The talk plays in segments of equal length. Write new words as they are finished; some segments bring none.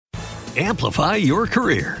Amplify your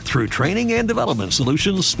career through training and development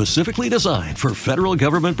solutions specifically designed for federal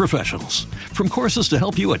government professionals. From courses to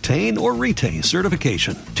help you attain or retain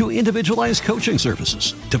certification, to individualized coaching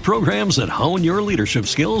services, to programs that hone your leadership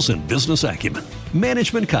skills and business acumen,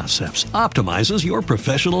 Management Concepts optimizes your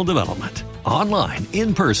professional development. Online,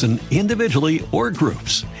 in person, individually, or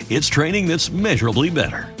groups, it's training that's measurably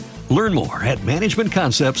better. Learn more at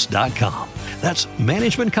managementconcepts.com. That's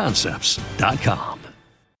managementconcepts.com.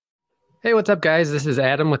 Hey, what's up, guys? This is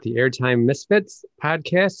Adam with the Airtime Misfits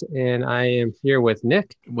podcast, and I am here with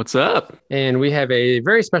Nick. What's up? And we have a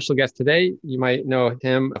very special guest today. You might know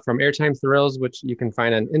him from Airtime Thrills, which you can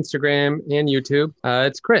find on Instagram and YouTube.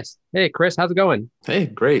 It's Chris. Hey, Chris, how's it going? Hey,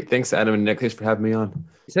 great. Thanks, Adam and Nick. Thanks for having me on.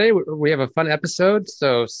 Today, we have a fun episode,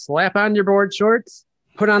 so slap on your board shorts,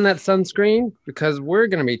 put on that sunscreen, because we're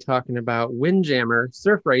going to be talking about Windjammer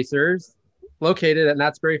surf racers located at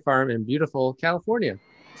Knott's Berry Farm in beautiful California.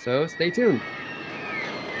 So stay tuned.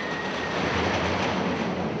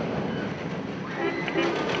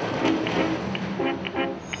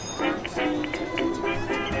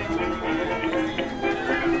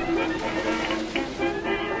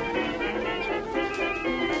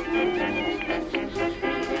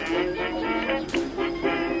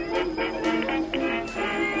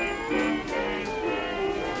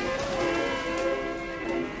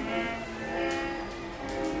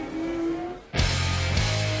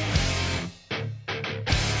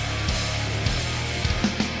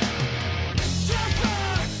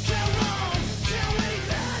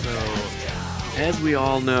 As we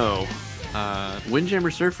all know, Windjammer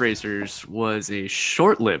Surf Racers was a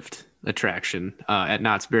short-lived attraction at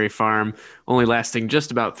Knott's Berry Farm, only lasting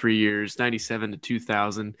just about 3 years, 97 to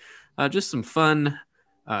 2000. Just some fun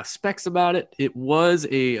specs about it. It was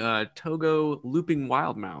a Togo looping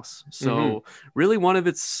wild mouse. So really one of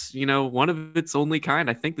its only kind.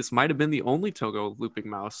 I think this might have been the only Togo looping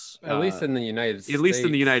mouse. At least in the United States. At least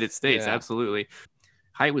in the United States, yeah. Absolutely.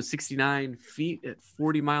 Height was 69 feet at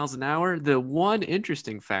 40 miles an hour. The one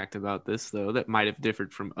interesting fact about this, though, that might have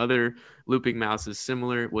differed from other looping mouses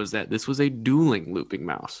similar, was that this was a dueling looping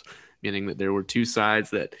mouse, meaning that there were two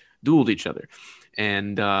sides that dueled each other.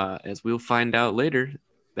 And as we'll find out later,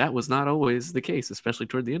 that was not always the case, especially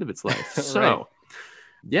toward the end of its life. Right. So,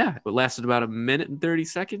 yeah, it lasted about 1 minute and 30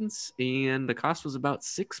 seconds, and the cost was about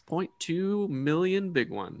 6.2 million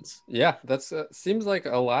big ones. Yeah, that's seems like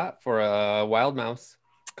a lot for a wild mouse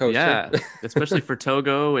coaster. Yeah, especially for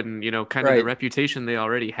Togo and, kind of Right. the reputation they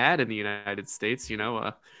already had in the United States,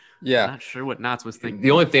 Yeah. Not sure what Knott's was thinking.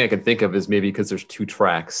 The only thing I can think of is maybe because there's two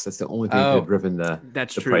tracks. That's the only thing that had driven the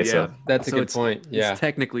That's true, price yeah. up. That's a So good it's- point. Yeah. It's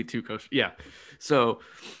technically two coasters. Yeah. So, 'Cause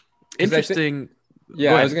I think- interesting.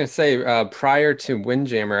 Yeah, Go I was ahead. going to say prior to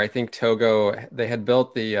Windjammer, I think Togo, they had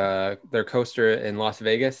built their coaster in Las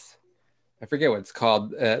Vegas. I forget what it's called.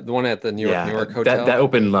 The one at the Newark Hotel. that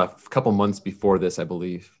opened a couple months before this, I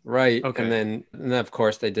believe. Right. Okay. And then of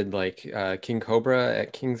course they did like King Cobra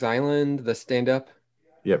at Kings Island, the stand up,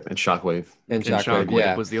 Yep, and Shockwave. and And Shockwave. Shockwave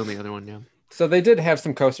Yeah. was the only other one, yeah. So they did have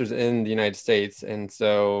some coasters in the United States. And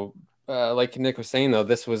so like Nick was saying, though,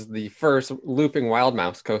 this was the first looping wild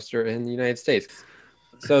mouse coaster in the United States.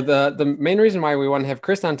 So the main reason why we want to have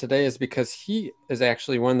Chris on today is because he is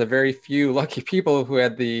actually one of the very few lucky people who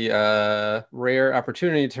had the rare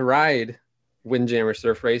opportunity to ride Windjammer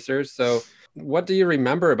Surf Racers. So what do you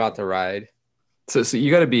remember about the ride? So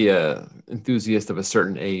you got to be a enthusiast of a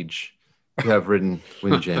certain age to have ridden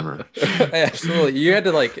Windjammer. Absolutely. You had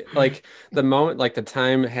to like the moment, like the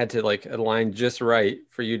time had to like align just right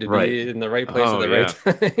for you to Right. be in the right place Oh, at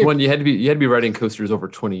the right time. One, you had to be riding coasters over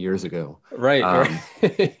 20 years ago, Right.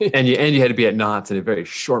 Right. and you had to be at Knott's in a very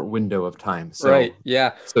short window of time. So, Right.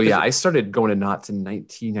 Yeah. So yeah, I started going to Knott's in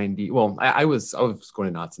 1990. Well, I was going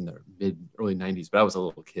to Knott's in the early 90s, but I was a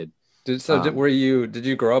little kid. Did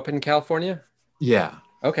you grow up in California? Yeah.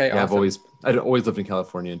 Okay. Yeah, Awesome. I'd always lived in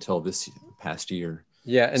California until this past year.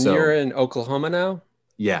 Yeah. And so- you're in Oklahoma now?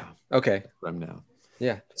 Yeah, Okay. I'm now.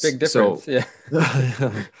 Yeah. Big So- difference.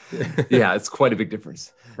 Yeah. Yeah, it's quite a big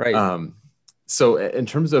difference. Right. So in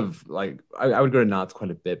terms of like, I would go to Knott's quite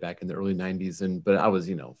a bit back in the early 90s, but I was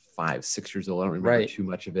 5, 6 years old. I don't remember Right. too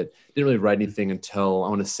much of it. Didn't really ride anything until I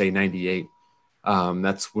want to say 98.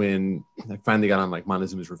 That's when I finally got on like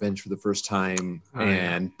Montezuma's Revenge for the first time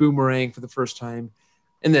and Boomerang for the first time.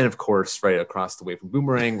 And then, of course, right across the way from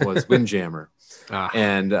Boomerang was Windjammer.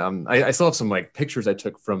 And I still have some like pictures I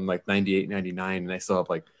took from like 98, 99. And I still have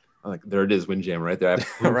like there it is, Windjammer right there. I have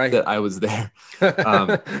proof Right. that I was there.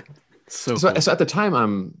 So So, cool. so at the time,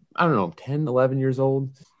 I don't know, 10, 11 years old.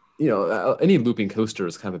 Any looping coaster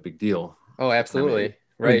is kind of a big deal. Oh, absolutely. I mean,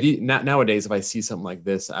 Right. Nowadays, if I see something like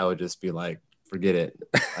this, I would just be like, forget it.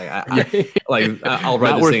 I'll Not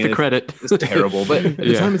write this worth thing. the credit. It's terrible. But at the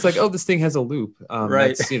Yeah. time, it's like, oh, this thing has a loop.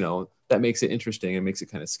 Right. That's, that makes it interesting and makes it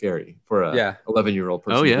kind of scary for a Yeah. 11-year-old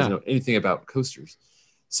person Oh, who yeah. doesn't know anything about coasters.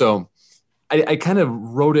 So I kind of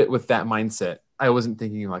wrote it with that mindset. I wasn't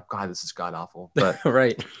thinking like, God, this is god awful. But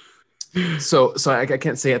Right. so I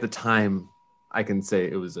can't say at the time I can say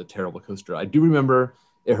it was a terrible coaster. I do remember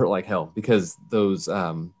it hurt like hell because those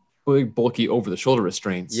big, bulky over the shoulder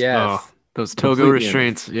restraints. Yes. Oh, those Togo Completely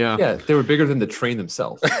restraints. Yeah. Yeah, they were bigger than the train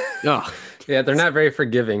themselves. Oh, Yeah, they're not very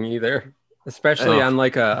forgiving either, especially Oh. on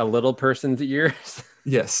like a little person's ears.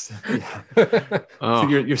 Yes. Yeah. oh. So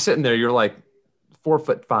you're sitting there, you're like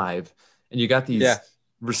 4'5", and you got these Yeah.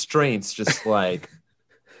 restraints just like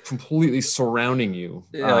completely surrounding you.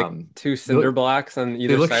 Yeah, like two cinder blocks on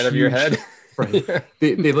either look side of your huge. head. Right.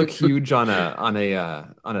 They look huge on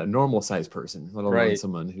a normal sized person, let alone Right.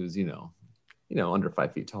 someone who's under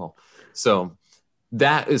 5 feet tall. So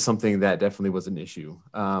that is something that definitely was an issue.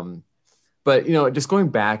 But just going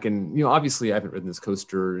back and obviously I haven't ridden this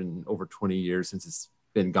coaster in over 20 years since it's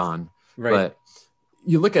been gone. Right. But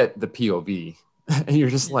you look at the POV and you're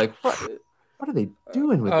just like, what are they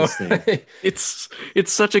doing with this thing?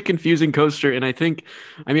 It's such a confusing coaster, and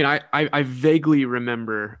I vaguely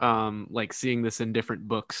remember like seeing this in different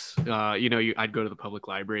books. I'd go to the public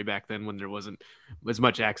library back then when there wasn't as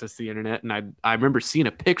much access to the internet, and I remember seeing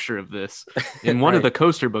a picture of this in one of Right. the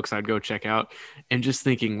coaster books I'd go check out, and just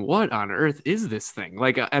thinking, what on earth is this thing?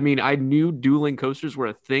 Like, I knew dueling coasters were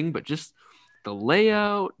a thing, but just the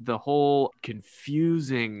layout, the whole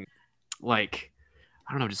confusing, like,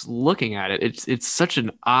 I don't know, just looking at it, it's such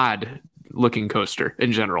an odd looking coaster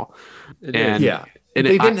in general. It And- is. Yeah. and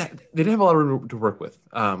they it- didn't have a lot of room to work with.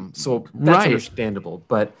 So that's Right. understandable,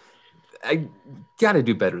 but I got to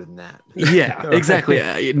do better than that. Yeah, exactly.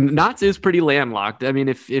 Knott's is pretty landlocked. I mean,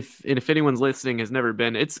 if anyone's listening has never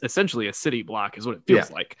been, it's essentially a city block, is what it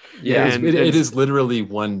feels Yeah. like. Yeah. And it it's- is literally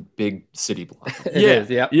one big city block. It yeah, is,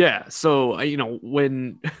 yep. yeah. So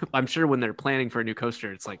when I'm sure when they're planning for a new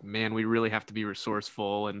coaster, it's like, man, we really have to be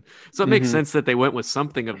resourceful, and so it makes Mhm. sense that they went with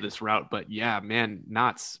something of this route. But yeah, man,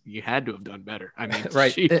 Knott's, you had to have done better. I mean,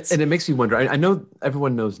 Right. jeez. And it makes me wonder. I know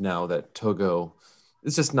everyone knows now that Togo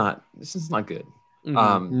is just not good.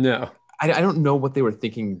 Mhm. No. I don't know what they were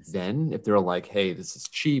thinking then. If they were like, "Hey, this is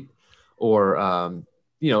cheap," or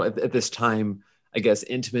at this time, I guess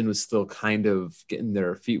Intamin was still kind of getting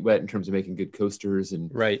their feet wet in terms of making good coasters, and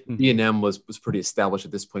Right. B&M was pretty established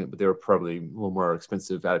at this point, but they were probably a little more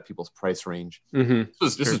expensive out of people's price range. Mm-hmm.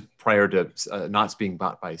 This was prior to Knott's being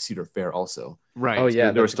bought by Cedar Fair, also. Right. Oh,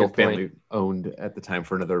 yeah. they were that's a still good point. family owned at the time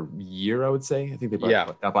for another year, I would say. I think they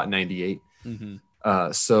got bought in '98. Mhm.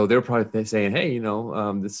 So they were probably saying, hey,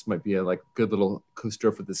 this might be a good little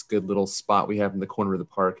coaster for this good little spot we have in the corner of the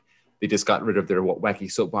park. They just got rid of their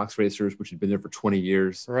wacky soapbox racers, which had been there for 20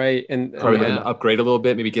 years. Right. And Probably yeah. looking to upgrade a little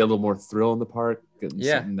bit, maybe get a little more thrill in the park, get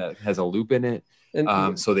Yeah. something that has a loop in it.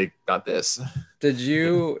 and So they got this. did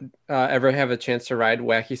you ever have a chance to ride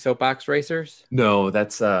wacky soapbox racers? No,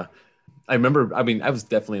 that's I remember. I mean, I was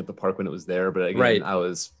definitely at the park when it was there, but again, Right. I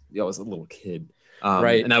was a little kid.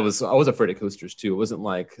 Right. And I was afraid of coasters too. It wasn't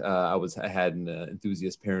like I had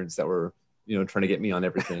enthusiast parents that were trying to get me on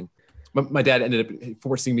everything. My dad ended up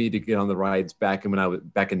forcing me to get on the rides back in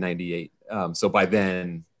 '98. So by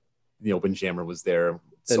then, Windjammer was there.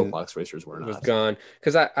 Then Soapbox racers were It was not. gone.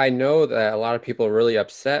 Because I know that a lot of people were really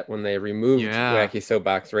upset when they removed Yeah. wacky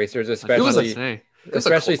soapbox racers, I was gonna especially say. It was a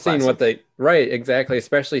especially cult seeing what classic. they exactly,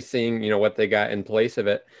 especially seeing what they got in place of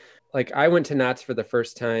it. Like I went to Knott's for the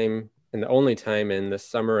first time and the only time in the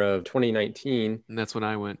summer of 2019. And that's when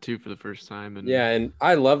I went too for the first time. And Yeah, and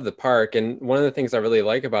I love the park. And one of the things I really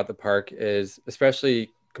like about the park is,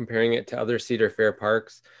 especially comparing it to other Cedar Fair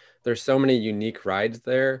parks, there's so many unique rides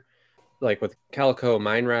there, like with Calico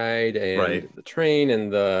Mine Ride and Right. the train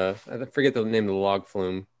and I forget the name of the log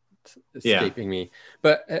flume. It's Yeah. escaping me,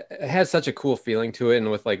 but it has such a cool feeling to it,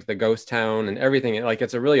 and with like the ghost town and everything, like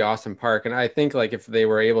it's a really awesome park. And I think like if they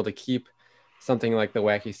were able to keep something like the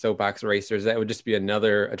wacky soapbox racers, that would just be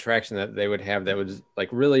another attraction that they would have that was like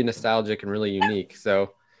really nostalgic and really unique.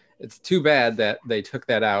 So it's too bad that they took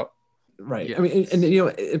that out. Right. Yeah. I mean,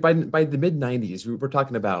 and by the mid '90s, we're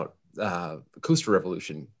talking about Coaster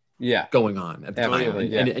Revolution Yeah. going on at the time,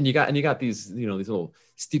 Absolutely, and you got these these little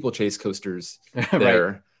steeplechase coasters Right.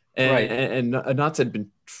 there. And, Right. and Knott's had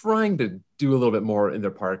been trying to do a little bit more in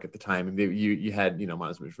their park at the time. And you had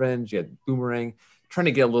Montezuma's Revenge, you had Boomerang, trying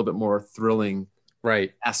to get a little bit more thrilling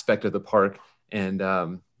Right. aspect of the park. And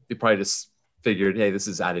they probably just figured, hey, this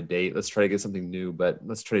is out of date. Let's try to get something new, but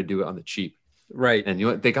let's try to do it on the cheap. Right. And you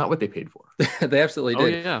know what? They got what they paid for. They absolutely Oh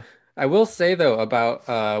did. yeah. I will say though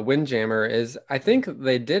about Windjammer is I think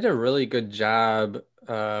they did a really good job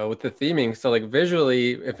with the theming. So like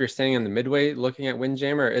visually, if you're standing in the midway looking at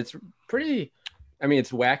Windjammer, it's pretty. I mean,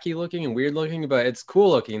 it's wacky looking and weird looking, but it's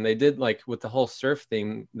cool looking. They did like with the whole surf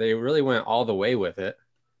theme, they really went all the way with it.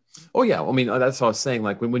 Oh yeah, I mean that's what I was saying.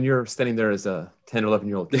 Like when you're standing there as a 10 or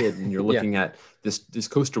 11-year-old kid and you're Yeah. looking at this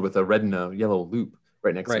coaster with a red and a yellow loop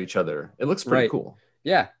right next to Right. each other, it looks pretty Right. cool.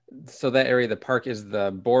 Yeah. So that area of the park is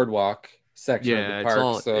the boardwalk section of Yeah, the it's park.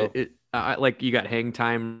 all So like you got hang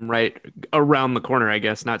time right around the corner, I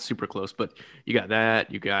guess, not super close, but you got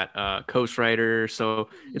that. You got Coast Rider, so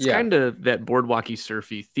it's yeah. kind of that boardwalky,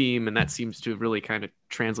 surfy theme, and that seems to have really kind of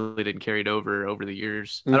translated and carried over the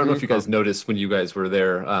years. I don't know Mhm. if you guys noticed when you guys were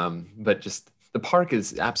there, but just the park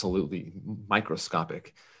is absolutely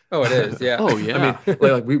microscopic. Oh, it is. Yeah. Oh yeah. I mean,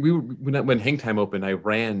 like we when Hang Time opened, I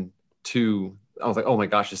ran to. I was like, oh my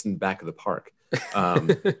gosh, it's in the back of the park,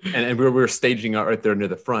 and we were staging out right there near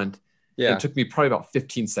the front. Yeah. It took me probably about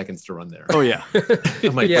 15 seconds to run there. Oh yeah.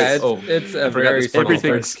 I'm like, yeah, wait, it's I a forgot very this part is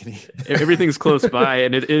very everything's- skinny. Everything's close by,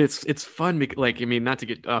 and it's fun. Like I mean, not to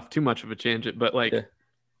get off too much of a tangent, but like. Yeah.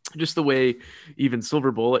 Just the way even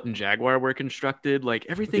Silver Bullet and Jaguar were constructed, like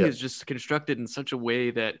everything Yeah. is just constructed in such a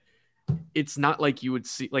way that it's not like you would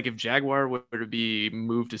see, like if Jaguar were to be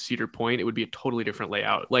moved to Cedar Point, it would be a totally different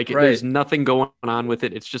layout. Like Right. there's nothing going on with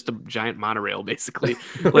it. It's just a giant monorail, basically.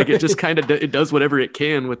 Like it just kind of it does whatever it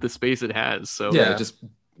can with the space it has. So Yeah, it just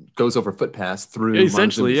goes over footpaths through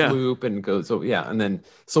Essentially, Monzum's yeah. Loop and goes. Oh yeah, and then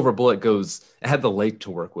Silver Bullet goes. It had the lake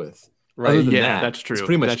to work with. Right. Other than Yeah, that, that's It's true.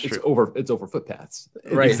 pretty much That's it's true. over footpaths.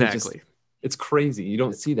 Right. It's just- exactly. it's crazy. You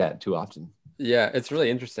don't see that too often. Yeah, it's really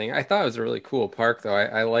interesting. I thought it was a really cool park, though.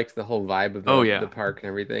 I liked the whole vibe of Oh, yeah. the park and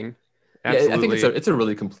everything. Absolutely. Yeah, I think it's a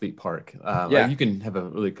really complete park. Yeah. You can have a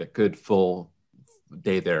really good full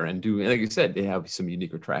day there and do. And like you said, they have some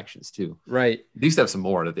unique attractions too. Right, They used to have some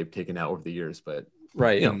more that they've taken out over the years, but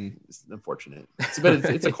right. you know, it's unfortunate. But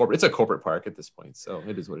it's a corporate park at this point, so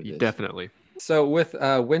it is what it is. Definitely. So with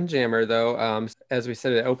Windjammer, though, as we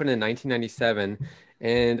said, it opened in 1997,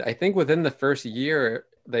 and I think within the first year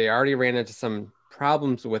they already ran into some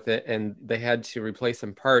problems with it, and they had to replace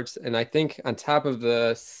some parts. And I think on top of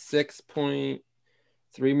the 6.3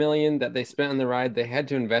 million that they spent on the ride, they had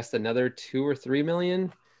to invest another 2 or 3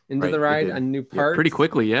 million into Right, the they ride did. on new Yeah, parts. Pretty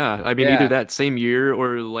quickly, yeah. I mean, Yeah. either that same year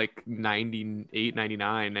or like 98,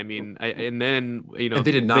 99. I mean, and then, you know, And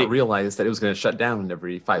they did not realize that it was going to shut down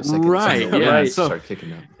every 5 seconds. Right, So the yeah, winds so- start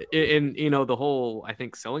kicking up. and you know, the whole, I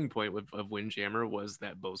think, selling point of Windjammer was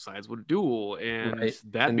that both sides would duel, and Right.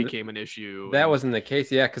 that And became an issue. That and- wasn't the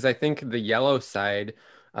case, yeah, because I think the yellow side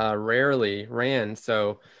rarely ran,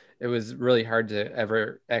 so it was really hard to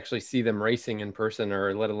ever actually see them racing in person,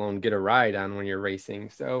 or let alone get a ride on when you're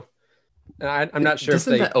racing. So I'm not sure if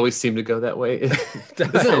Doesn't they. that always seem to go that way?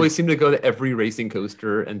 Doesn't it always seem to go to every racing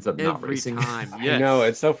coaster ends up not every racing? time. I Yes. know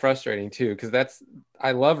it's so frustrating too, because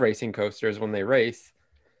I love racing coasters when they race.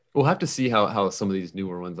 We'll have to see how some of these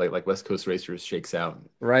newer ones like West Coast Racers shakes out.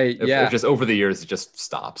 Right? If just over the years it just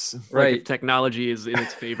stops. Like, right. if technology is in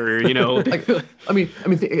its favor, you know. Like, I mean,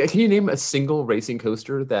 can you name a single racing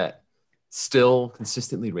coaster that still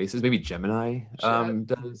consistently races? Maybe Gemini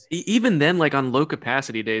does. Even then, like on low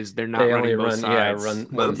capacity days, they're not They running only both run, yeah, sides. run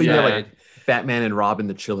Well, one but yeah, side. like Batman and Robin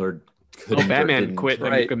the Chiller Oh, couldn't. Batman didn't. quit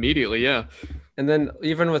Right. immediately. Yeah. And then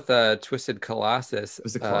even with Twisted Colossus, It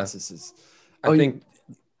was the Colossuses. I think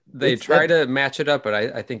they it's try that- to match it up, but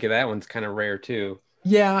I think that one's kind of rare too.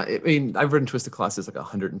 Yeah, I mean, I've ridden Twisted Colossus like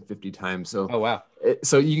 150 times, so Oh wow.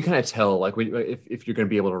 so you can kind of tell like if you're going to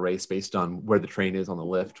be able to race based on where the train is on the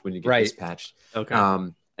lift when you get Right. dispatched. Okay.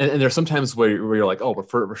 And there's sometimes where you're like, oh,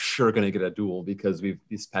 we're sure going to get a duel because we've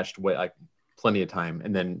dispatched way like plenty of time,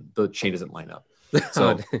 and then the chain doesn't line up.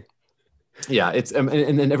 So yeah, it's and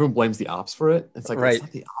then everyone blames the ops for it. It's like Right. it's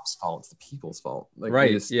not the ops' fault; it's the people's fault. Like, we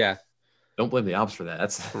right. just Yeah. don't blame the ops for that.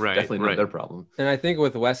 That's Right, definitely not right. their problem. And I think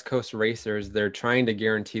with West Coast Racers, they're trying to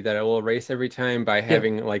guarantee that it will race every time by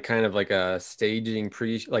having like kind of like a staging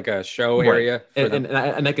like a show Right. area. For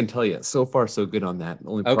And I can tell you, so far so good on that. The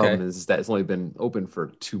only Okay. problem is that it's only been open for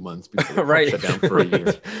 2 months before the park right. shut down for a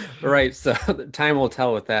year. right. So time will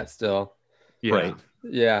tell with that still. Yeah. Right.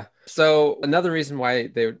 Yeah. So another reason why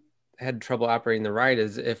they had trouble operating the ride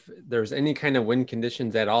is if there's any kind of wind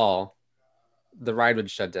conditions at all, the ride would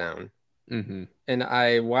shut down. Mm-hmm. And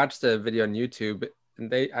I watched a video on YouTube,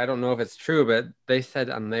 and I don't know if it's true, but they said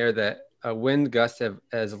on there that a wind gust of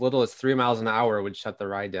as little as 3 miles an hour would shut the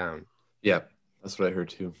ride down. Yeah. That's what I heard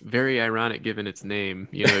too. Very ironic given its name.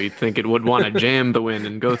 You'd think it would want to jam the wind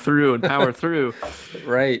and go through and power through.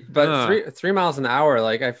 Right. But 3 miles an hour,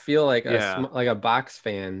 like I feel like Yeah. like a box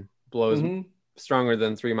fan blows stronger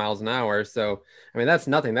than 3 miles an hour. So, I mean, that's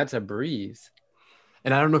nothing. That's a breeze.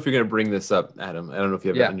 And I don't know if you're going to bring this up, Adam. I don't know if you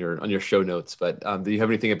have Yeah. it on your show notes, but do you have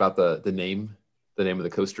anything about the name of the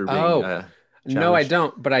coaster being No, I challenged?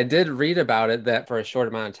 don't. But I did read about it that for a short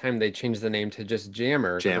amount of time, they changed the name to just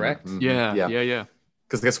Jammer, Jammer. correct? Mhm. Yeah.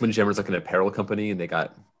 Because I guess Windjammer's like an apparel company, and they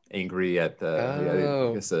got angry at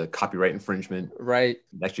I guess a copyright infringement. Right.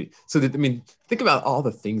 Actually, so I mean, think about all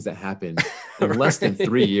the things that happened in less than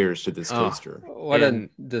 3 years to this coaster. What And-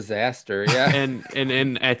 a disaster. Yeah.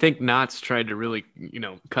 And I think Knott's tried to really,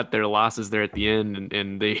 cut their losses there at the end,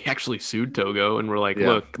 and they actually sued Togo and were like, Yeah.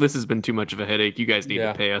 look, this has been too much of a headache. You guys need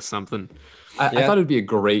Yeah. to pay us something. I Yeah. thought it'd be a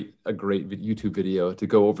great YouTube video to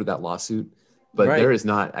go over that lawsuit, but Right. there is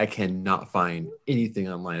not. I cannot find anything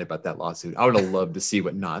online about that lawsuit. I would have loved to see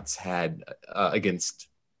what Knott's had against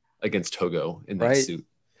Togo in that Right. suit,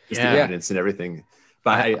 just Yeah. the evidence and everything.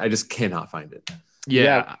 But I just cannot find it.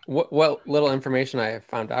 Yeah. What little information I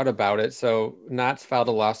found out about it. So Knott's filed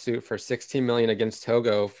a lawsuit for 16 million against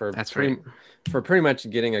Togo for That's for pretty much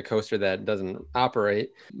getting a coaster that doesn't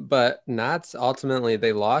operate. But Knott's ultimately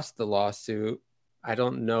they lost the lawsuit. I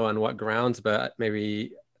don't know on what grounds, but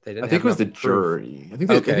maybe they didn't. I think have it was the enough proof. jury.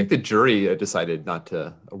 I Okay. think the jury decided not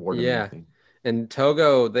to award him Yeah. anything. And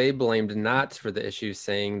Togo, they blamed Knott's for the issue,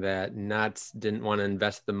 saying that Knott's didn't want to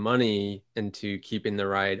invest the money into keeping the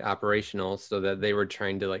ride operational, so that they were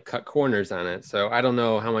trying to like cut corners on it. So I don't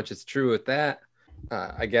know how much is true with that.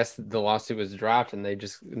 I guess the lawsuit was dropped, and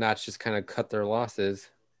Knott's just kind of cut their losses.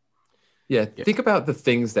 Yeah, think about the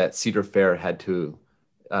things that Cedar Fair had to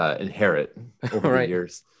inherit over the Right.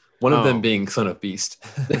 years. One of Oh. them being Son of Beast.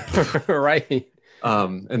 Right?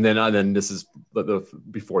 And then this is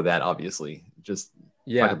before that, obviously. Just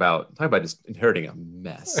Yeah. talk about just inheriting a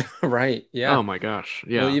mess. Right. Yeah. Oh my gosh.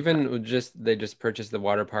 Yeah. Well, even they just purchased the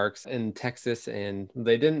water parks in Texas, and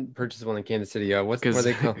they didn't purchase one in Kansas City. What are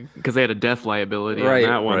they called? Because they had a death liability Right, on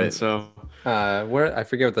that one. right. So Where I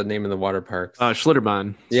forget what the name of the water parks.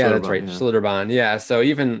 Schlitterbahn. Yeah, that's Schlitterbahn, right. yeah. Schlitterbahn. Yeah.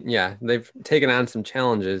 So they've taken on some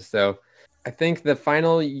challenges. So I think the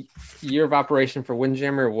final year of operation for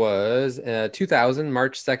Windjammer was 2000,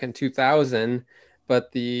 March 2nd, 2000.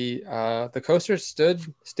 But the coaster stood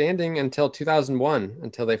standing until 2001,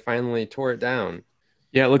 until they finally tore it down.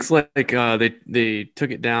 Yeah, it looks like they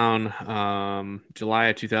took it down July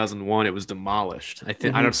of 2001. It was demolished. I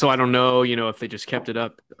think I don't know, if they just kept it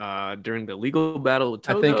up during the legal battle with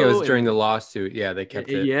Togo. I think it was during the lawsuit. Yeah, they kept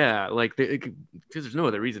it. Yeah, like because there's no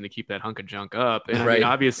other reason to keep that hunk of junk up. And I Right. mean,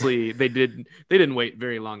 obviously they didn't wait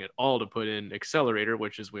very long at all to put in Accelerator,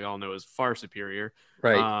 which as we all know is far superior.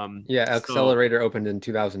 Right. Yeah, so- Accelerator opened in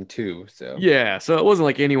 2002. So Yeah, so it wasn't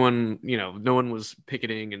like anyone, no one was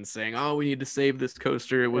picketing and saying, "Oh, we need to save this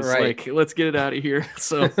coaster." It was Right. like, "Let's get it out of here."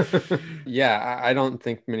 So, yeah, I don't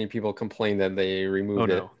think many people complained that they removed oh it.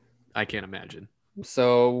 no, I can't imagine.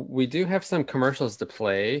 So we do have some commercials to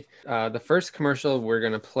play. The first commercial we're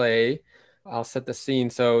going to play, I'll set the scene.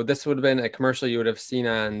 So this would have been a commercial you would have seen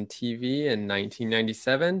on TV in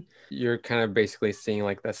 1997. You're kind of basically seeing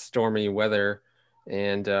like the stormy weather.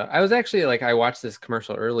 And I was actually I watched this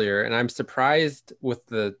commercial earlier, and I'm surprised with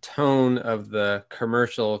the tone of the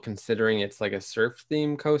commercial, considering it's like a surf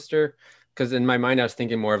theme coaster. Because in my mind, I was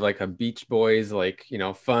thinking more of like a Beach Boys,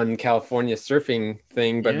 fun California surfing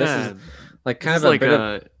thing. But this is like kind of a bit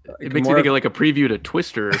of it makes you more think of- of like a preview to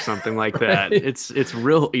Twister or something like that. Right. It's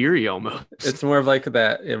real eerie almost. It's more of like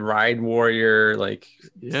that Ride Warrior,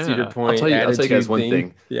 Yeah. Cedar Point. I'll tell you guys one theme.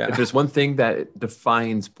 thing. Yeah. If there's one thing that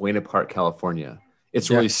defines Buena Park, California, it's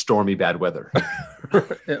really stormy bad weather.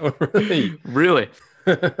 Right. Really.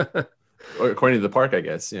 Or according to the park, I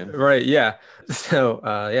guess. Yeah. Right. Yeah. So,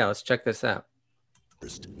 let's check this out.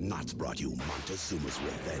 First, Knott's brought you Montezuma's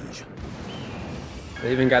Revenge.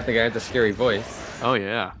 They even got the guy with the scary voice. Oh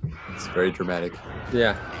yeah. It's very dramatic.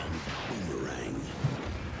 Yeah. Boomerang.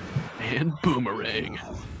 And Boomerang.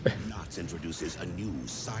 Knott's introduces a new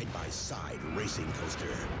side-by-side racing coaster,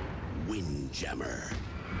 Windjammer.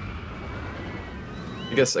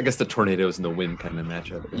 I guess the tornadoes and the wind kind of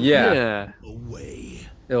match up. Yeah. Away.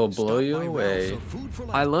 It'll blow you Stop by away. Ralph's or Food for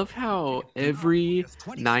Life. I love how every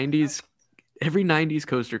 90s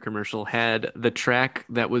coaster commercial had the track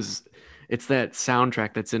that was it's that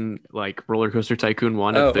soundtrack that's in like Roller Coaster Tycoon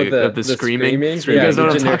 1 Oh, of the screaming. You Yeah, guys know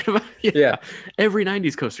what I'm generic- talking about? Yeah. Every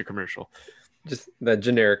 90s coaster commercial. Just the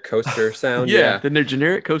generic coaster sound. Then they're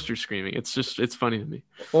generic coaster screaming. It's funny to me.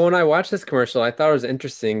 Well, when I watched this commercial, I thought it was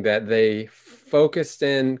interesting that they focused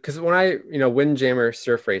in, because when Windjammer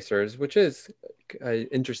Surf Racers, which is an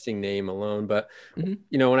interesting name alone, but Mhm.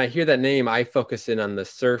 when I hear that name, I focus in on the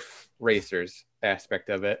surf racers aspect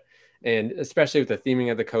of it. And especially with the theming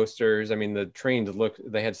of the coasters, I mean, the trains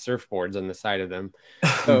they had surfboards on the side of them.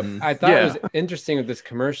 So Mhm. I thought it was Yeah. interesting with this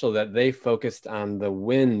commercial that they focused on the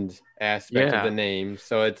wind aspect of Yeah. the name.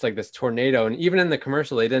 So it's like this tornado. And even in the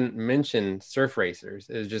commercial, they didn't mention surf racers.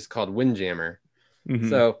 It was just called Windjammer. Mhm.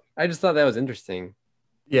 So I just thought that was interesting.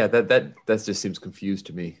 Yeah, that just seems confused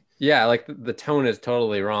to me. Yeah, like the tone is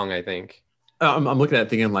totally wrong, I think. I'm looking at it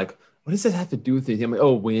thinking, I'm like, what does that have to do with it? I'm like,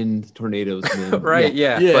 oh, wind, tornadoes, wind. Right,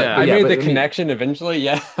 yeah. Yeah. But I made the I mean, connection eventually,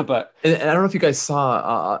 yeah. But and I don't know if you guys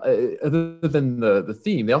saw, other than the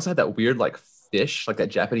theme, they also had that weird like fish, like that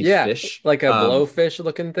Japanese yeah, fish, like a blowfish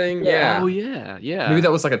looking thing. yeah. Oh yeah, yeah. Maybe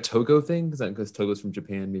that was like a Togo thing because Togo's from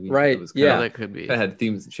Japan. Maybe Right, It was yeah. that could be. kind of had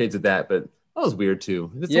themes, shades of that, but that was weird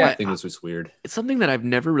too. This Yeah. whole thing was just weird. It's something that I've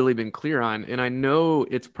never really been clear on, and I know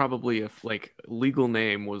it's probably like legal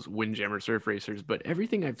name was Windjammer Surf Racers, but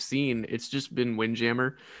everything I've seen, it's just been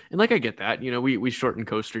Windjammer. And like I get that, we shorten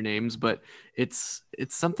coaster names, but it's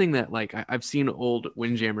something that like I've seen old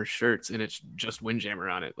Windjammer shirts and it's just Windjammer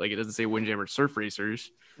on it. Like it doesn't say Windjammer Surf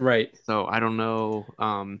Racers. right. So I don't know.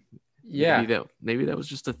 Yeah. Maybe that was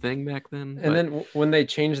just a thing back then. And then when they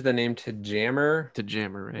changed the name to Jammer, to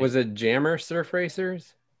Jammer, right? was it Jammer Surf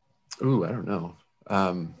Racers? Ooh, I don't know.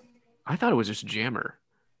 I thought it was just Jammer.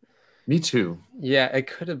 Me too. Yeah, it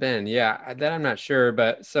could have been. Yeah, that I'm not sure.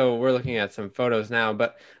 But so we're looking at some photos now.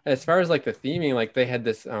 But as far as like the theming, like they had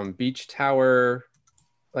this beach tower.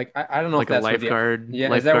 Like I don't know Like if a that's where lifeguard.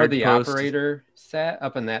 yeah, is that where lifeguard the post. operator sat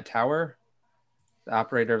up in that tower? The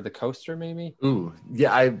operator of the coaster, maybe? Ooh,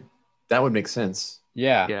 yeah, that would make sense.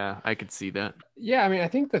 Yeah. Yeah, I could see that. Yeah, I mean, I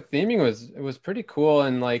think the theming was pretty cool,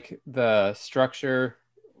 and like the structure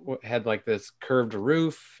had like this curved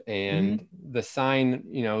roof, and the sign,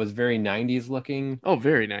 was very 90s looking. Oh,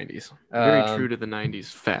 very 90s. Very true to the 90s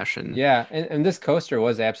fashion. Yeah, and this coaster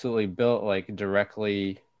was absolutely built like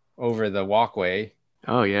directly over the walkway.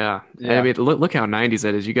 Oh yeah. Yeah. I mean, look how 90s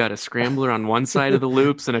that is. You got a scrambler on one side of the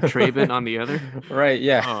loops and a Trabant on the other. Right,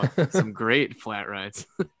 yeah. Oh, some great flat rides.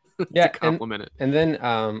 Yeah, to compliment it. And then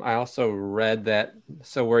I also read that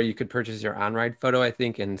where you could purchase your on-ride photo, I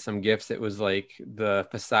think, and some gifts, it was like the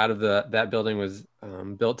facade of that building was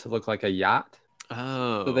built to look like a yacht.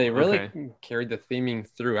 Oh, So they really okay. carried the theming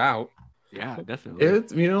throughout. Yeah, definitely.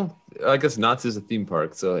 It's I guess Knott's is a theme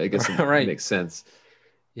park, so I guess it Right. makes sense.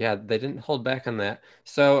 Yeah, they didn't hold back on that.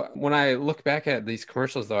 So when I look back at these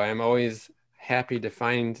commercials, though, I'm always happy to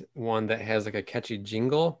find one that has like a catchy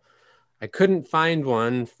jingle. I couldn't find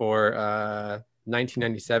one for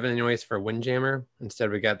 1997, anyways, for Windjammer. Instead,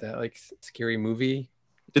 we got that like scary movie.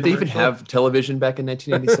 Did they even commercial. have television back in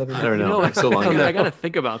 1997? I don't know. It's so long ago. I gotta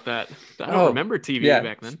think about that. I don't Oh, remember TV yeah.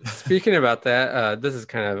 back then. Speaking about that, this is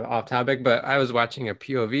kind of off topic, but I was watching a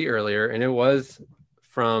POV earlier, and it was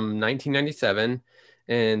from 1997.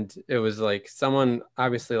 And it was like someone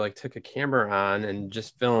obviously like took a camera on and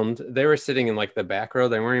just filmed. They were sitting in like the back row.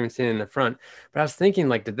 They weren't even sitting in the front. But I was thinking,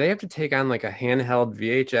 like, did they have to take on like a handheld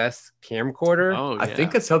VHS camcorder? Oh, yeah. I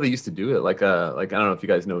think that's how they used to do it. Like I don't know if you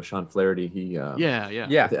guys know Sean Flaherty. He Yeah.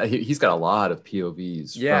 Yeah. he's got a lot of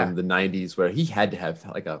POVs Yeah. from the 90s where he had to have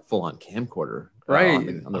like a full-on camcorder. Right.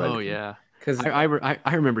 On the Oh, ride. yeah. Because I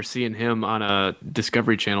remember seeing him on a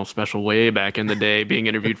Discovery Channel special way back in the day, being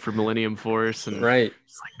interviewed for Millennium Force, and right.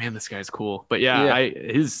 it's like, man, this guy's cool. But yeah,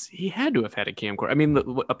 he had to have had a camcorder. I mean,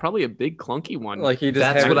 probably a big clunky one. Like he just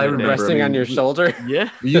That's had what I it remember. resting I on mean, your shoulder. yeah,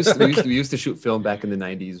 we used to shoot film back in the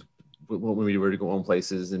 90s when we were going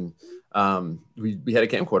places, and we had a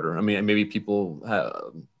camcorder. I mean, maybe people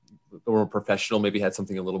who were professional maybe had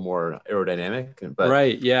something a little more aerodynamic, but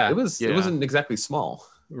Right. Yeah. it Yeah. wasn't exactly small.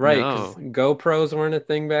 Right. No. 'Cause GoPros weren't a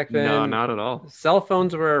thing back then. no, not at all. Cell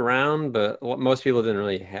phones were around, but most people didn't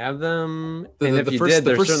really have them. And if The you first- did, the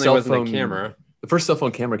there first certainly cell wasn't phone- a camera. The first cell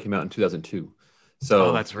phone camera came out in 2002. So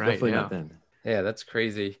Oh, that's right, Definitely yeah. not then. Yeah, that's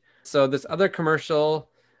crazy. So this other commercial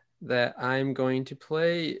that I'm going to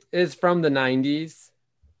play is from the 90s,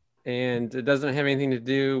 and it doesn't have anything to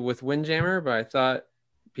do with Windjammer, but I thought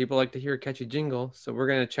people like to hear a catchy jingle, so we're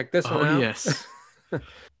going to check this one Oh out. yes.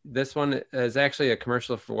 This one is actually a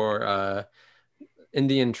commercial for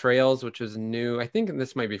Indian Trails, which was new. I think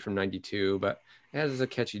this might be from 92, but it has a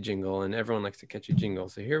catchy jingle, and everyone likes a catchy jingle.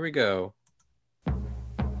 So here we go.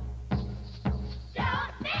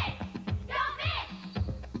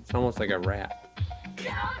 It's almost like a rap.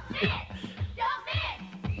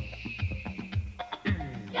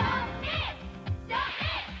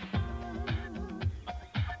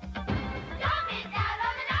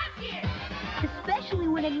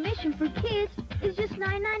 and admission for kids is just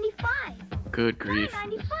 $9.95. Good grief.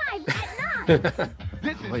 $9.95 at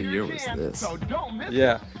Knott's. What year was this? So don't miss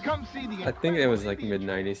Yeah. it. Come see the I think it was like mid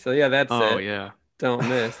 '90s. So yeah, that's Oh it. yeah. Don't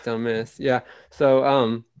miss. Yeah.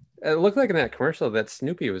 So it looked like in that commercial that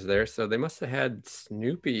Snoopy was there. So they must have had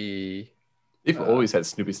Snoopy. They've always had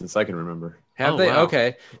Snoopy since I can remember. Have Oh, they? wow.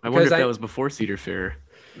 Okay. I wonder if Because that was before Cedar Fair.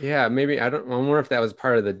 Yeah, maybe I wonder if that was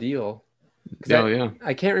part of the deal. 'Cause Oh yeah.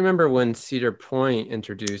 I can't remember when Cedar Point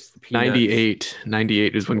introduced the Peanuts.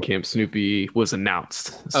 98 is when Camp Snoopy was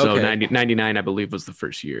announced. So Okay. 99, I believe, was the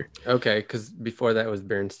first year. Okay, because before that was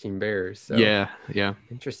Bernstein Bears. So. Yeah.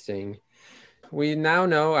 Interesting. We now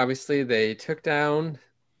know, obviously, they took down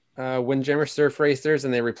Windjammer Surf Racers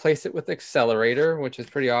and they replaced it with Accelerator, which is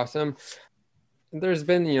pretty awesome. There's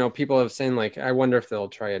been, people have saying like, I wonder if they'll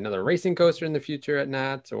try another racing coaster in the future at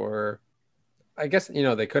Knott's, or I guess,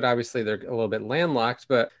 they could. Obviously, they're a little bit landlocked,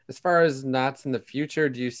 but as far as Knott's in the future,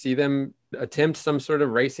 do you see them attempt some sort of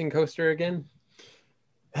racing coaster again?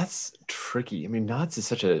 That's tricky. I mean, Knott's is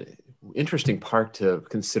such a interesting park to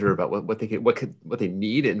consider about what they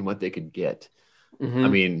need and what they could get. Mhm. I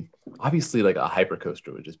mean, obviously, like a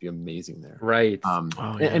hypercoaster would just be amazing there. Right. Oh,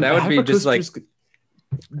 yeah. And That would be just like- hypercoasters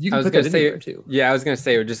you I can was put gonna that say- anywhere too. Yeah, I was going to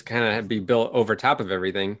say it would just kind of be built over top of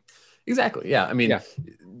everything. Exactly. Yeah. I mean, Yeah.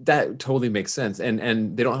 that totally makes sense.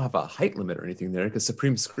 And they don't have a height limit or anything there because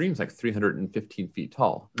Supreme Scream's like 315 feet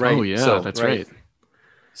tall. Right. Oh yeah, So- that's right. right.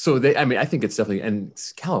 So I think it's definitely, and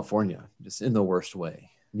it's California, just in the worst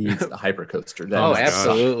way, needs a hypercoaster. That Oh, must suck.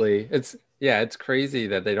 absolutely. It's crazy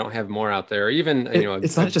that they don't have more out there. Or even,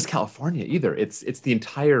 It's not just California either. It's the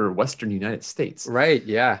entire Western United States. right.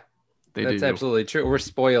 Yeah. They That's do. absolutely true. We're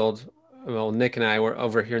spoiled. Well, Nick and I were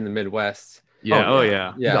over here in the Midwest. Yeah. Oh, Oh, yeah.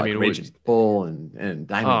 yeah. Yeah. Yeah, I mean, Raging Bull and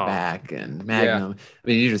Diamondback and Magnum. I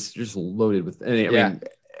mean, you're just loaded with. I mean,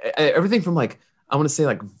 everything from like I want to say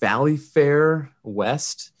like Valley Fair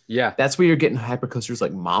West. Yeah. That's where you're getting hypercoasters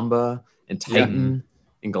like Mamba and Titan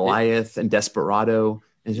and Goliath and Desperado.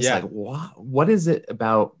 And it's just Yeah. like, what is it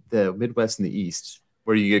about the Midwest and the East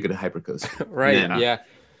where you get a hypercoaster? Right. And then- Yeah.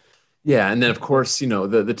 Yeah, and then of course,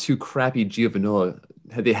 the two crappy Gio Vanilla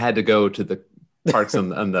they had to go to the parks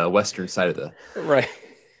on the western side of the. Right.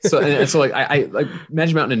 So and so like I like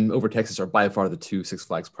Magic Mountain and Over Texas are by far the two Six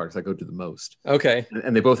Flags parks I go to the most, Okay.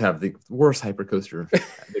 and they both have the worst hypercoaster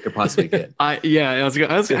they could possibly get. I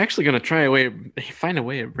was actually gonna find a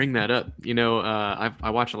way to bring that up. I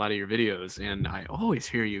watch a lot of your videos, and I always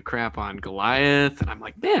hear you crap on Goliath, and I'm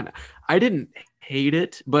like, man, I didn't hate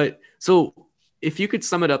it, but so if you could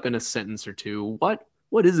sum it up in a sentence or two,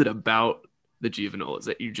 what is it about the Giovanolas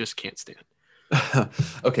that you just can't stand?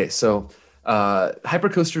 Okay, so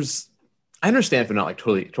hypercoasters, I understand if they're not like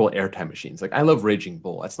total airtime machines. Like I love Raging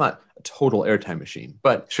Bull. It's not a total airtime machine,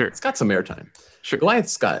 but Sure. it's got some airtime. Sure.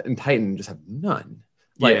 Goliath's got and Titan just have none.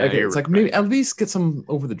 Like, Yeah, okay, you're it's like right. maybe at least get some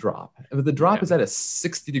over the drop. If the drop Yeah. is at a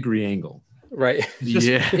 60-degree angle, Right. it's just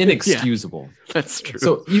Yeah. inexcusable. That's true.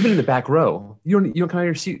 So even in the back row, you don't come out of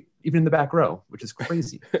your seat even in the back row, which is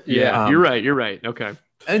crazy. Yeah. Um, you're right. Okay.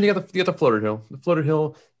 And you got the floater hill. The floater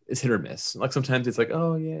hill is hit or miss. Like sometimes it's like,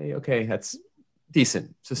 oh yeah, okay, that's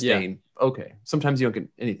decent, sustained. Okay. Sometimes you don't get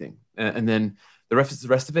anything, and then the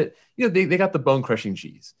rest of it, they got the bone crushing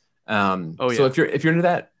G's. So yeah. if you're into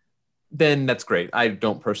that, then that's great. I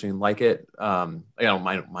don't personally like it. I don't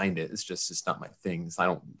mind it. It's not my thing. I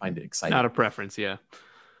don't find it exciting. Not a preference. Yeah.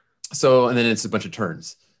 So, and then it's a bunch of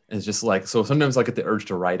turns. And it's just like, so sometimes I get the urge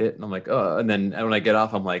to ride it and I'm like, oh, and then when I get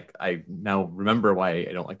off, I'm like, I now remember why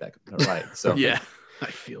I don't like that ride. So Yeah. I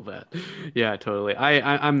feel that. Yeah, totally.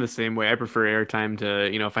 I'm the same way. I prefer airtime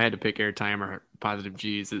to, if I had to pick airtime or positive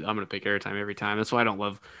G's, I'm going to pick airtime every time. That's why I don't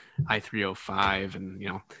love I-305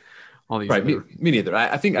 and, all these. right. Me other- neither.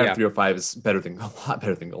 I think Yeah. I-305 is a lot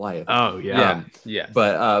better than Goliath. Oh, yeah. Yeah.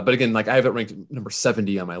 But again, like I have it ranked number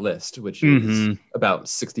 70 on my list, which is about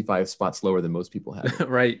 65 spots lower than most people have.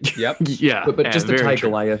 Right. Yep. Yeah. But yeah, just to very tie true.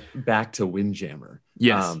 Goliath back to Windjammer.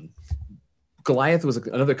 Yes. Goliath was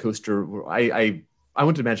another coaster where I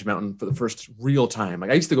went to Magic Mountain for the first real time.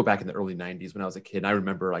 Like I used to go back in the early 90s when I was a kid. And I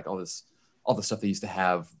remember like all the stuff they used to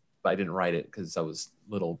have, but I didn't ride it because I was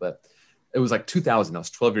little. But it was like 2000. I was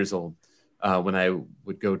 12 years old when I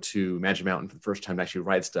would go to Magic Mountain for the first time to actually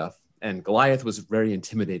ride stuff. And Goliath was very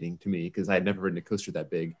intimidating to me because I had never ridden a coaster that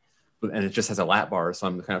big, and it just has a lap bar, so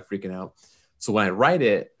I'm kind of freaking out. So when I ride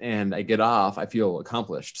it and I get off, I feel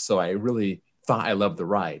accomplished. So I really thought I loved the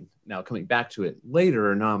ride. Now coming back to it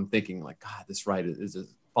later, now I'm thinking like, God, this ride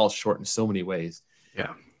falls short in so many ways.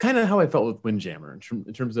 Yeah. Kind of how I felt with Windjammer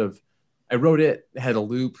in terms of I rode it, had a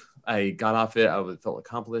loop, I got off it, I felt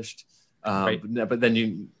accomplished. Right. But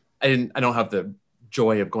then I don't have the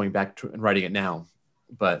joy of going back to and riding it now.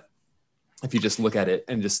 But if you just look at it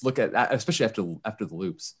and just look at, especially after the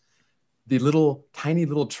loops, the little tiny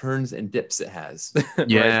little turns and dips it has,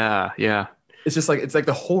 Yeah, yeah. it's just like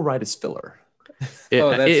the whole ride is filler.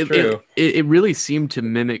 That's true. It really seemed to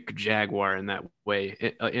mimic Jaguar in that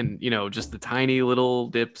way, and just the tiny little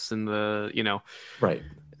dips and the Right.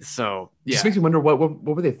 So It just yeah, makes me wonder what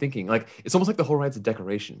were they thinking? Like it's almost like the whole ride's a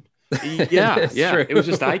decoration. yeah, That's yeah. true. It was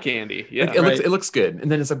just eye candy. Yeah, Like, it looks good, and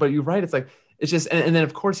then it's like, but you're right. It's like it's just, and then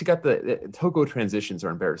of course you got the Togo transitions are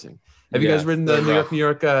embarrassing. Have you guys Yes, ridden the they're New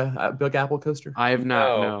York Big Apple coaster? I have not.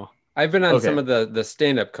 No. No. I've been on Okay. some of the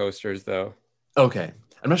stand-up coasters though. Okay,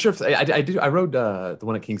 I'm not sure if I rode the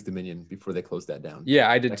one at King's Dominion before they closed that down. Yeah,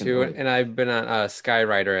 I did Back in too, 08. and I've been on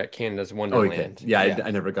Skyrider at Canada's Oh, Wonderland. okay. Yeah,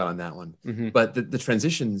 I never got on that one. Mhm. But the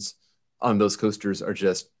transitions on those coasters are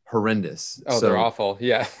just horrendous. Oh, So they're awful.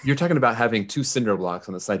 Yeah. You're talking about having 2 cinder blocks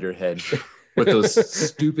on the side of your head with those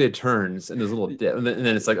stupid turns and those little dip, and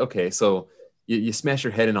then it's like, okay, so you smash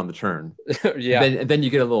your head in on the turn, Yeah. and then you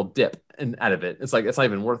get a little dip and out of it. It's like it's not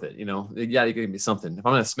even worth it, Yeah, you give me something. If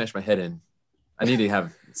I'm gonna smash my head in, I need to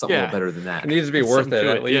have something a Yeah. little better than that. It needs to be worth Something it to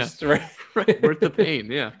at it, yeah. least. Right. Right, worth the pain.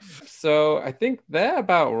 Yeah. So I think that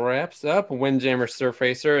about wraps up Windjammer Surf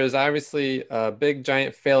Racer. Is obviously a big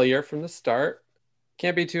giant failure from the start.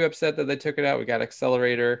 Can't be too upset that they took it out. We got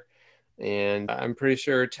Accelerator, and I'm pretty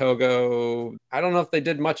sure Togo. I don't know if they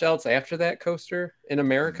did much else after that coaster in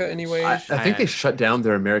America, anyways. I think they shut down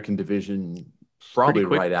their American division probably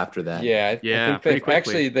quick. right after that. Yeah, Yeah, I think pretty they quickly.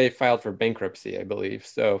 actually they filed for bankruptcy, I believe.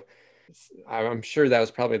 So I'm sure that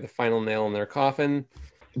was probably the final nail in their coffin.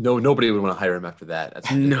 No, nobody would want to hire him after that.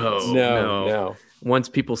 That's No, No. Once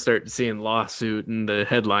people start seeing lawsuit and the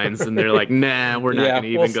headlines, and they're like, "Nah, we're not Yeah, going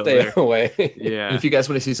to we'll even go stay there." away. And Yeah. if you guys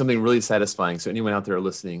want to see something really satisfying, so anyone out there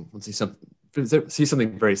listening, let's see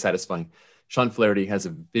something very satisfying. Sean Flaherty has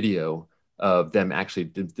a video of them actually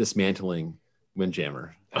dismantling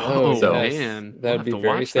Windjammer. Oh, So- man, that would be We'll have to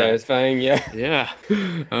very watch that. satisfying. Yeah. Yeah.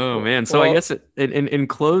 Oh man. So I Well- guess in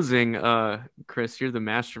closing, Chris, you're the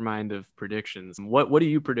mastermind of predictions. What do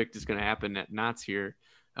you predict is going to happen at Knott's here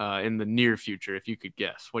in the near future? If you could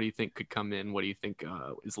guess, what do you think could come in? What do you think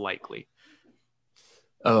is likely?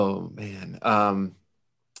 Oh man,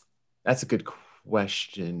 that's a good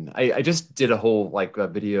question. I just did a whole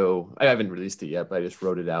video. I haven't released it yet, but I just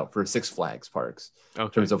wrote it out for Six Flags parks in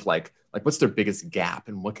Okay. terms of like what's their biggest gap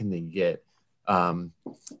and what can they get.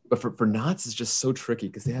 But for Knott's it's just so tricky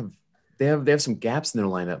because they have some gaps in their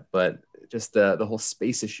lineup, but just the whole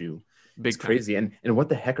space issue. Big It's time. crazy. And what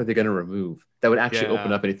the heck are they going to remove that would actually Yeah.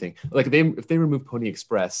 open up anything? Like if they remove Pony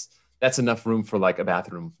Express, that's enough room for like a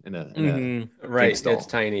bathroom in a Mhm. Right. stall. It's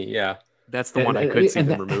tiny. Yeah. That's the one I could see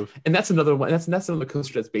them remove. And that's another one. That's another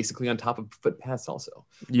coaster that's basically on top of footpaths also.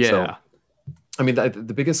 Yeah. I mean,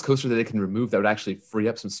 the biggest coaster that they can remove that would actually free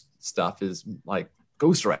up some stuff is like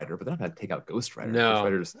Ghost Rider, but they're not going to take out Ghost Rider. No. Ghost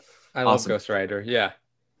Rider's I love Awesome. Ghost Rider. Yeah.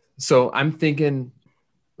 So I'm thinking,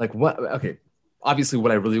 like, what? Okay, obviously,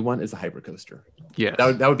 what I really want is a hyper coaster. Yeah.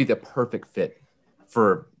 That would be the perfect fit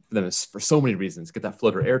for them for so many reasons. Get that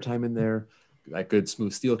floater airtime in there, that good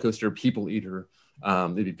smooth steel coaster, people eater.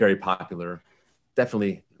 They'd be very popular.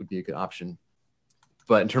 Definitely would be a good option.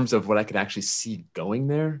 But in terms of what I could actually see going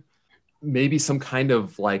there, maybe some kind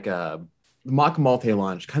of like a mock multi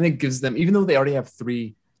launch kind of gives them, even though they already have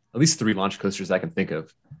at least three launch coasters I can think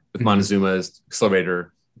of with Montezuma's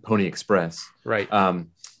Accelerator, Pony Express. Right.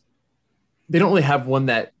 They don't really have one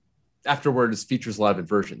that afterwards features a lot of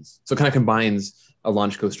inversions. So it kind of combines a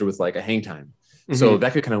launch coaster with like a hang time. So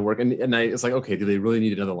that could kind of work. And it's like, okay, do they really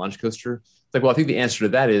need another launch coaster? It's like, well, I think the answer to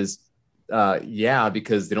that is yeah,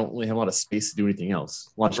 because they don't really have a lot of space to do anything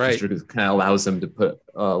else. Launch Right. coaster kind of allows them to put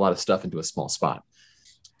a lot of stuff into a small spot.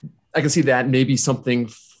 I can see that maybe something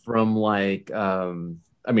from like, I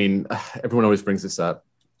mean, everyone always brings this up.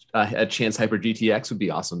 A Chance Hyper GTX would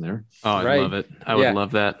be awesome there. Oh, I Right. love it. I would Yeah.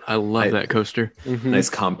 love that. I love that coaster. Mhm. Nice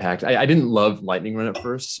compact. I didn't love Lightning Run at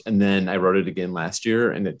first, and then I rode it again last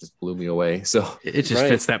year, and it just blew me away. So It just Right.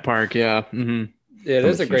 fits that park. Yeah. Hmm. Yeah, it I'm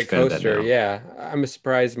is a a great huge fan of that coaster. now. Yeah. I'm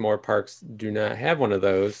surprised more parks do not have one of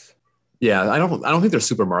those. yeah, I don't think they're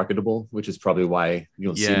super marketable, which is probably why you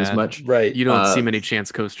don't see them as Yeah. much. Right. You don't Uh, see many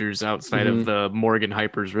chance coasters outside of the Morgan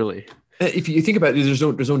Hypers, really. If you think about it, there's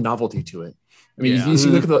no novelty to it. I mean, Yeah.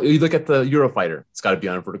 you look at the Eurofighter, it's got to be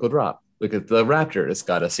on a vertical drop. Look at the Raptor, it's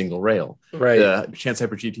got a single rail. Right. The Chance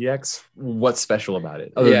Hyper GTX, what's special about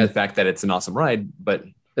it? Other Yeah. than the fact that it's an awesome ride, but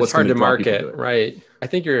It's what's hard gonna to draw people market, it? right? I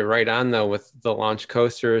think you're right on though with the launch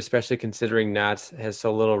coaster, especially considering Knott's has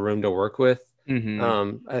so little room to work with.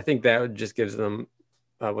 Mhm. I think that just gives them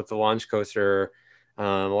with the launch coaster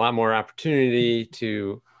a lot more opportunity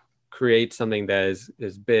to create something that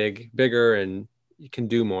is bigger, and you can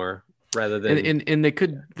do more rather than And they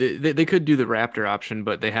could do the Raptor option,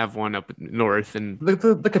 but they have one up north and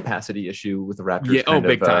The capacity issue with the Raptors. yeah,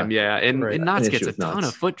 big time, yeah. And right, and Knott's an issue gets a with ton Knott's.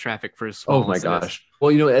 of foot traffic for as small. Oh my as it is. gosh.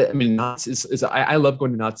 Well, I mean, Knott's is I love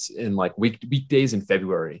going to Knott's in like weekdays in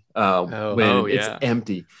February, when it's yeah.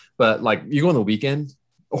 empty. But like you go on the weekend,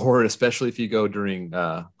 or especially if you go during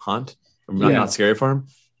Haunt, or Yeah. not Scary Farm,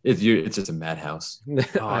 it's just a madhouse.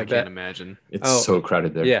 Oh, I can't imagine. It's Oh, so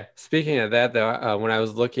crowded there. Yeah. Speaking of that, though, when I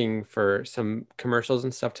was looking for some commercials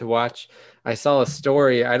and stuff to watch, I saw a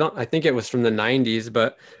story. I think it was from the 90s,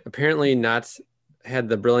 but apparently Knott's had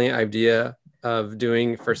the brilliant idea of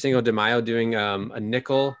doing for Cinco de Mayo, doing a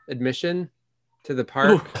nickel admission to the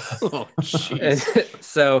park. Oh, And jeez.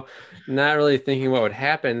 so, not really thinking what would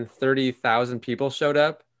happen, 30,000 people showed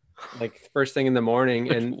up like first thing in the morning,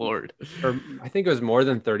 Good and Lord. or I think it was more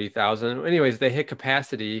than 30,000. Anyways, they hit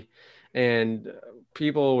capacity, and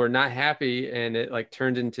people were not happy, and it like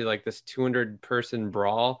turned into like this 200-person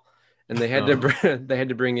brawl, and they had they had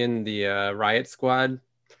to bring in the riot squad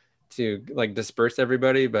to like disperse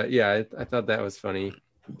everybody. But yeah, I thought that was funny.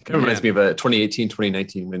 It kind of reminds me of 2018,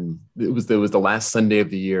 2019, when it was the last Sunday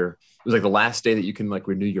of the year. It was like the last day that you can like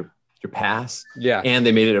renew your pass. Yeah. And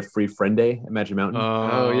they made it a free friend day at Magic Mountain.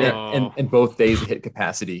 Oh, yeah. And both days hit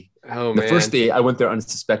capacity. Oh, The man. first day I went there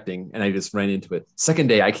unsuspecting and I just ran into it. Second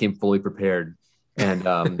day I came fully prepared, and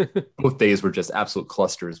both days were just absolute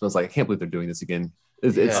clusters. I was like, I can't believe they're doing this again.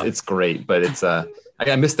 It's great, but it's I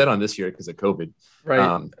missed that on this year because of COVID.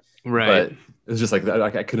 Right. Right. But it was just like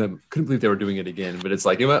I couldn't believe they were doing it again. But it's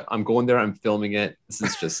like, you know what? I'm going there. I'm filming it. This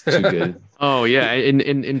is just too good. Oh yeah.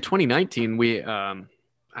 In 2019, we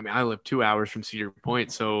I mean, I live 2 hours from Cedar Point,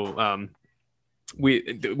 so we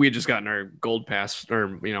had just gotten our gold pass, or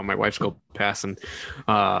my wife's gold pass, and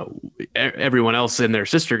everyone else and their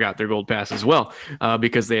sister got their gold pass as well,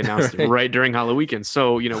 because they announced it right during Halloween weekend.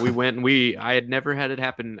 So we went, and I had never had it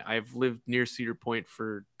happen. I've lived near Cedar Point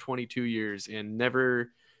for 22 years and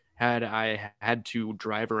never had I had to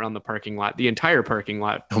drive around the parking lot, the entire parking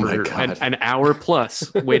lot, Oh my for God. an hour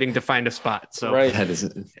plus waiting to find a spot. So Right. That is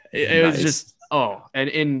it was nice. just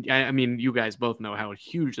and I mean, you guys both know how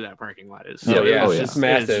huge that parking lot is. Oh, yeah. Oh, It's yeah. just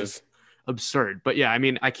massive. Absurd. But yeah, I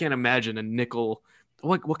mean, I can't imagine a nickel.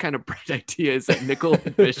 What kind of bright idea is that nickel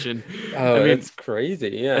admission? Oh, I mean, it's crazy.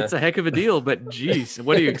 Yeah. that's a heck of a deal. But geez,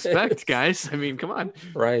 what do you expect, guys? I mean, come on.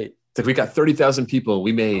 right. It's like we got 30,000 people.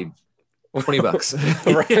 We made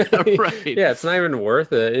 $20. Right. Yeah, right. Yeah, it's not even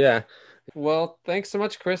worth it. Yeah. Well, thanks so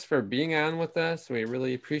much, Chris, for being on with us. We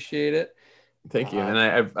really appreciate it. Thank you. And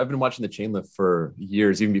I've been watching the Chain Lift for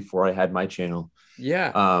years, even before I had my channel.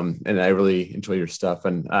 Yeah. And I really enjoy your stuff.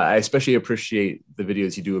 And I especially appreciate the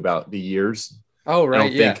videos you do about the years. Oh, I right.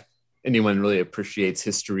 don't Yeah. think anyone really appreciates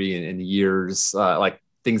history and years, like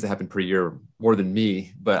things that happen per year more than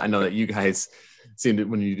me. But I know that you guys seem to,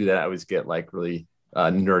 when you do that, I always get like really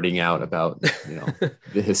nerding out about,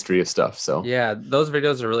 the history of stuff. So Yeah, those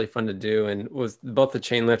videos are really fun to do. And with both the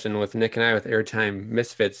Chain Lift and with Nick and I with Airtime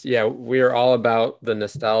Misfits, yeah, we are all about the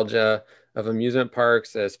nostalgia of amusement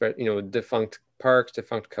parks, especially, defunct parks,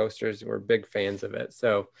 defunct coasters. We're big fans of it.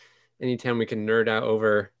 So anytime we can nerd out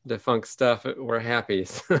over defunct stuff, we're happy.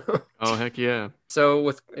 Oh, heck yeah. So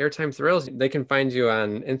with Airtime Thrills, they can find you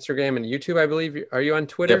on Instagram and YouTube, I believe. Are you on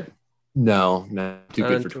Twitter? Yep. No, too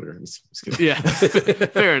good for Twitter. Just kidding. Yeah.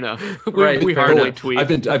 Fair enough. Right. We Fair hardly enough. tweet.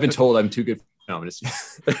 I've been told I'm too good. No, I'm just.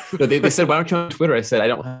 No, they said, why aren't you on Twitter? I said, I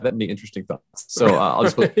don't have that many interesting thoughts, so I'll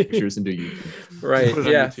just put pictures and do YouTube. Right. Put it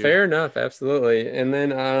on Yeah, YouTube. fair enough. Absolutely. And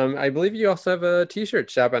then I believe you also have a t-shirt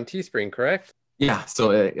shop on Teespring, correct? Yeah.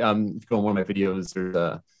 So if you go on one of my videos, there's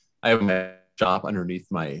I have my shop underneath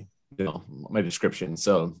my my description.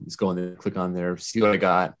 So just go in there, click on there, see what I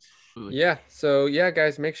got. Yeah. So yeah,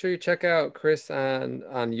 guys, make sure you check out Chris on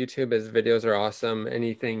YouTube. His videos are awesome.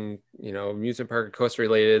 Anything, amusement park or coaster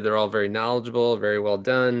related, they're all very knowledgeable, very well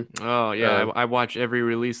done. Oh yeah, I watch every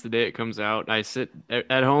release the day it comes out. I sit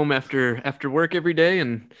at home after work every day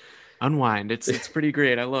and unwind. It's pretty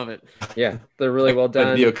great. I love it. Yeah, they're really well That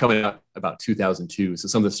done. video coming out about 2002. So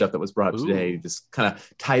some of the stuff that was brought up Ooh. today just kind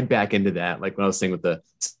of tied back into that. Like when I was saying with the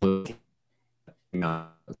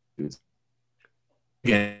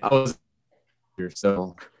again, I was here,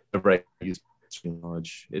 so whenever I use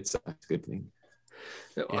knowledge, it's a good thing.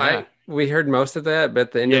 Yeah. We heard most of that, but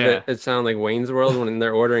at the end of it sounded like Wayne's World when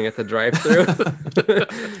they're ordering at the drive-thru.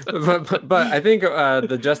 but I think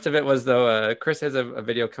the gist of it was, though, Chris has a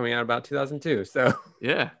video coming out about 2002. So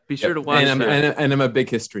yeah, be sure to watch and that. I'm a big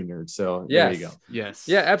history nerd, so yes. there you go. Yes.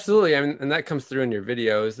 Yeah, absolutely. I mean, and that comes through in your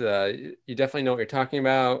videos. You definitely know what you're talking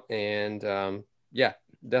about, and yeah,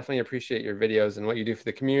 definitely appreciate your videos and what you do for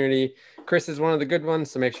the community. Chris is one of the good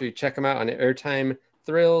ones, so make sure you check him out on Airtime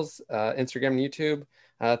Thrills, Instagram and YouTube.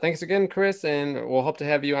 Thanks again, Chris, and we'll hope to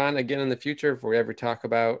have you on again in the future if we ever talk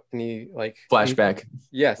about any flashback.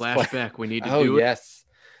 Yes, flashback. We need to do it. Yes,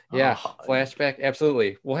 yeah, flashback.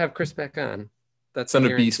 Absolutely, we'll have Chris back on. That's Son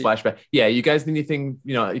of Beast flashback. Yeah, you guys need anything?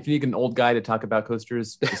 If you need an old guy to talk about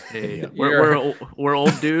coasters, just, hey, we're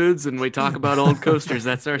old dudes, and we talk about old coasters.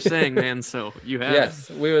 That's our saying, man. So you have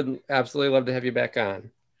yes, we would absolutely love to have you back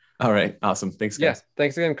on. All right, awesome. Thanks, guys. Yeah,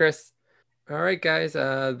 thanks again, Chris. All right, guys,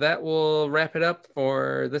 that will wrap it up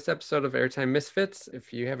for this episode of Airtime Misfits.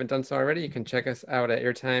 If you haven't done so already, you can check us out at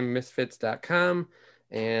airtimemisfits.com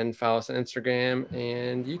and follow us on Instagram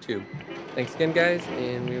and YouTube. Thanks again, guys,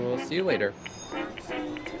 and we will see you later.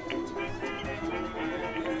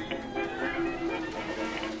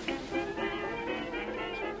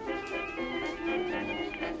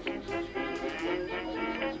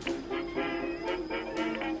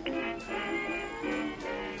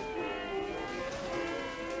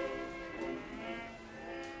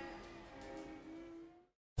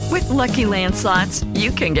 With Lucky Land Slots,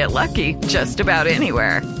 you can get lucky just about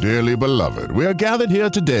anywhere. Dearly beloved, we are gathered here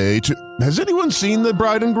today to... Has anyone seen the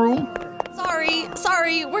bride and groom?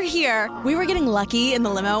 Sorry, we're here. We were getting lucky in the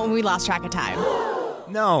limo and we lost track of time.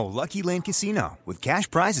 No, Lucky Land Casino, with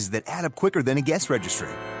cash prizes that add up quicker than a guest registry.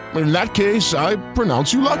 In that case, I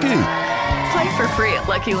pronounce you lucky. Play for free at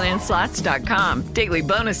LuckyLandSlots.com. Daily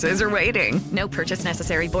bonuses are waiting. No purchase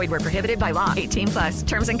necessary. Void where prohibited by law. 18+.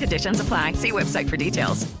 Terms and conditions apply. See website for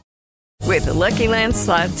details. With the Lucky Land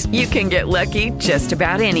Slots, you can get lucky just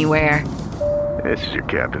about anywhere. This is your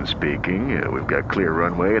captain speaking. We've got clear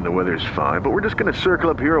runway and the weather's fine, but we're just going to circle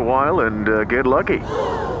up here a while and get lucky.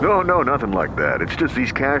 No, nothing like that. It's just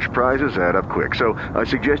these cash prizes add up quick. So I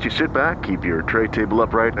suggest you sit back, keep your tray table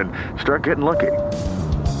upright, and start getting lucky.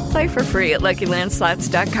 Play for free at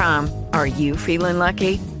LuckyLandSlots.com. Are you feeling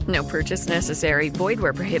lucky? No purchase necessary. Void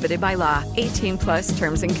where prohibited by law. 18+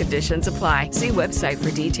 terms and conditions apply. See website for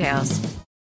details.